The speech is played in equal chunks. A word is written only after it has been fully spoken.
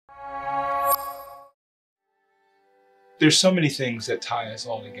There's so many things that tie us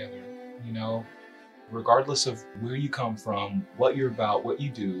all together, you know, regardless of where you come from, what you're about, what you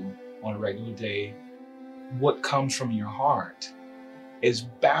do on a regular day, what comes from your heart is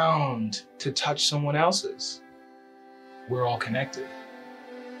bound to touch someone else's. We're all connected.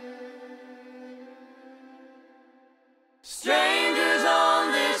 Strangers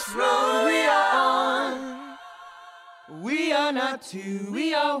on this road we are on. We are not two,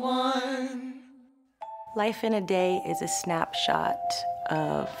 we are one. Life in a Day is a snapshot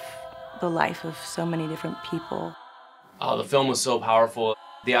of the life of so many different people. Oh, the film was so powerful.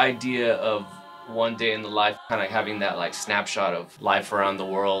 The idea of one day in the life, kind of having that like snapshot of life around the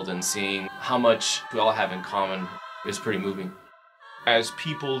world and seeing how much we all have in common is pretty moving. As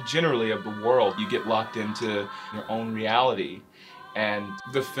people generally of the world, you get locked into your own reality. And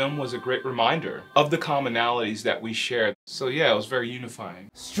the film was a great reminder of the commonalities that we share. So yeah, it was very unifying.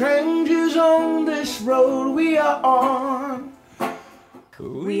 Strangers on this road we are on.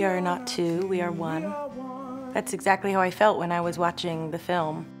 We are not two, we are one. That's exactly how I felt when I was watching the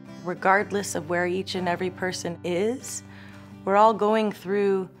film. Regardless of where each and every person is, we're all going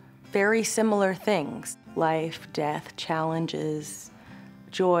through very similar things. Life, death, challenges,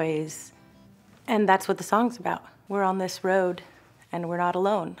 joys. And that's what the song's about. We're on this road, and we're not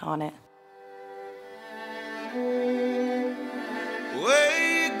alone on it.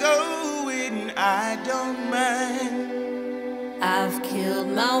 Where you going, I don't mind. I've killed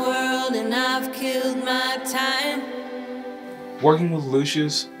my world and I've killed my time. Working with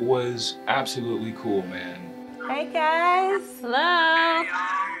Lucius was absolutely cool, man. Hey guys! Hello!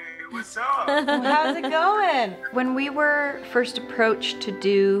 What's up? How's it going? When we were first approached to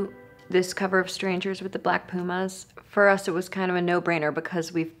do this cover of Strangers with the Black Pumas, for us it was kind of a no-brainer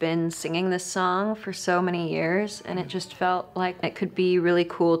because we've been singing this song for so many years, and it just felt like it could be really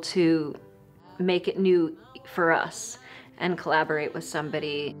cool to make it new for us and collaborate with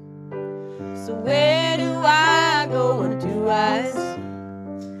somebody. So where do I go? What do I see?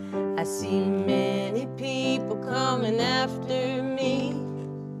 I see many people coming after me.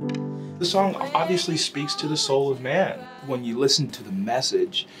 The song obviously speaks to the soul of man. When you listen to the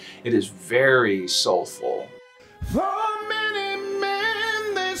message, it is very soulful. For many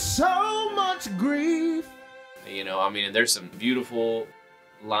men, there's so much grief. You know, I mean, there's some beautiful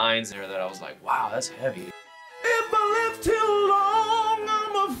lines there that I was like, wow, that's heavy. If I live too long,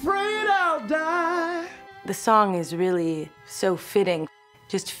 I'm afraid I'll die. The song is really so fitting.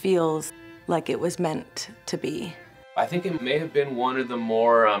 Just feels like it was meant to be. I think it may have been one of the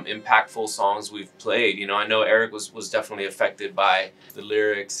more impactful songs we've played. You know, I know Eric was definitely affected by the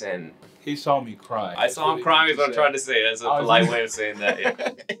lyrics, and He saw me crying. I saw him crying is what I'm trying to say. That's a polite way of saying that, yeah.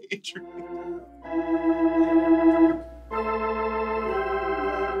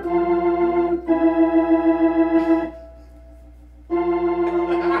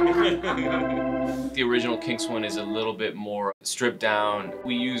 The original Kinks one is a little bit more stripped down.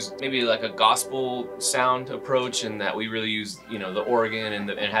 We used maybe like a gospel sound approach, in that we really used, you know, the organ and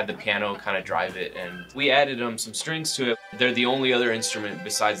had the piano kind of drive it, and we added some strings to it. They're the only other instrument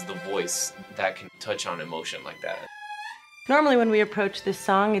besides the voice that can touch on emotion like that. Normally when we approach this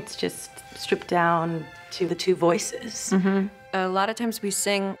song, it's just stripped down to the two voices. A lot of times we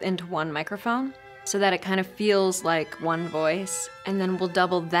sing into one microphone so that it kind of feels like one voice, and then we'll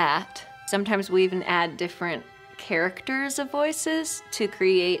double that. Sometimes we even add different characters of voices to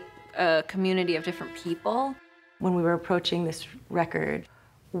create a community of different people. When we were approaching this record,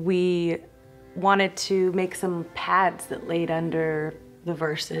 we wanted to make some pads that laid under the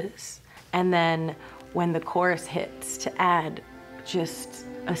verses, and then when the chorus hits, to add just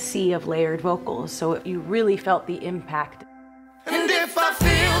a sea of layered vocals, so you really felt the impact. And if I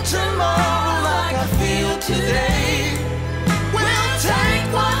feel tomorrow like I feel today, we'll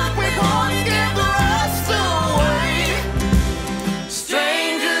take what we want and give the rest away.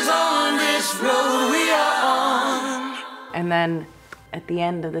 Strangers on this road we are on. And then at the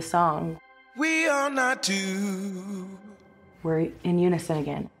end of the song, We are not two, we're in unison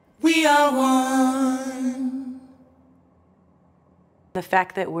again. we are one. The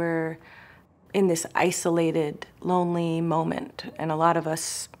fact that we're in this isolated, lonely moment, and a lot of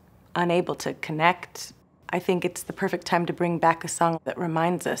us unable to connect, I think it's the perfect time to bring back a song that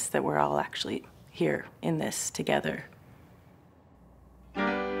reminds us that we're all actually here in this together.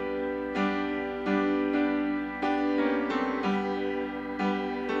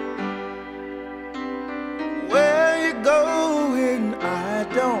 Where you going, I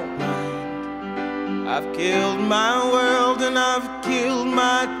don't mind. I've killed my world and I've killed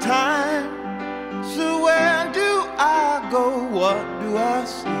my time. So where do I go, what do I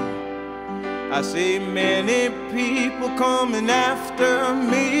see? I see many people coming after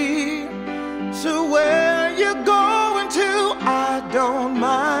me. So where you going to, I don't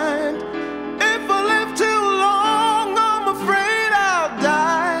mind. If I live too long, I'm afraid I'll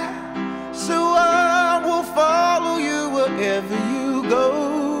die. So I will follow you wherever you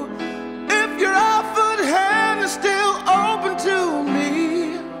go. If your offered hand is still open to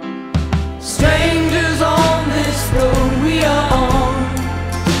me. Strangers on this road we are on.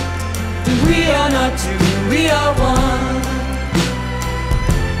 We are not two, we are one.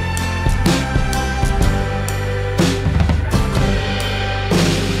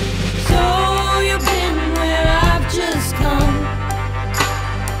 So you've been where I've just come,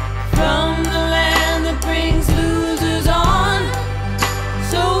 from the land that brings losers on.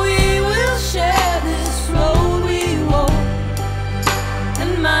 So we will share this road we walk,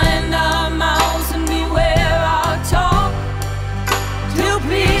 and mind our mouths and beware our talk. Till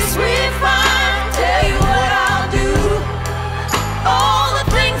peace we find, tell you what I'll do. All the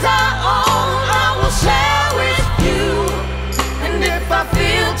things I own I will share with you. And if I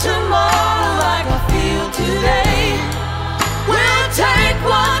feel tomorrow like I feel today, we'll take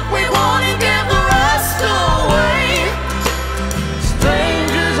what we want and give the rest away.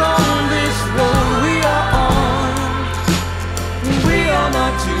 Strangers on this road we are on. We are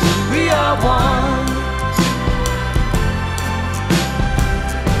not two, we are one.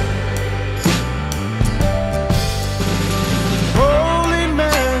 Holy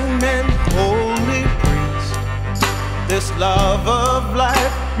man and holy priest, this love of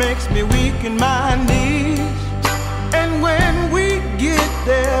life makes me weak in my knees. And when we get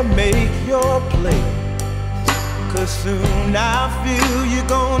there, make your play, 'cause soon I feel you're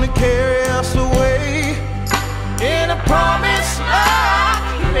gonna carry us away. In a promise like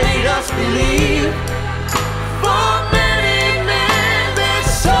you made us believe. For many men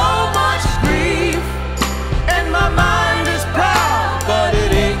there's so much grief, and my mind is proud, but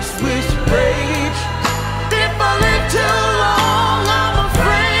it aches with rage. If I live too long, I'm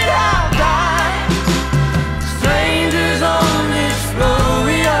afraid I'll die. Strangers on this road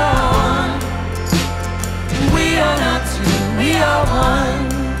we are on. We are not two, we are one.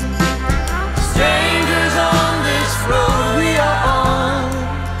 Strangers on this road we are on.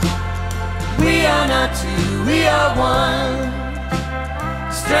 We are not two, we are one.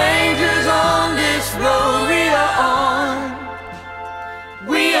 Strangers on this road we are on.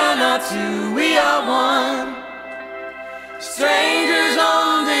 We are not two, we are one. Strangers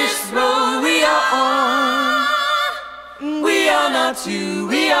on this road we are on. We are not two,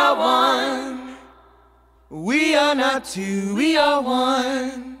 we are one. We are not two, we are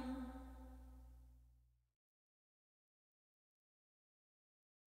one.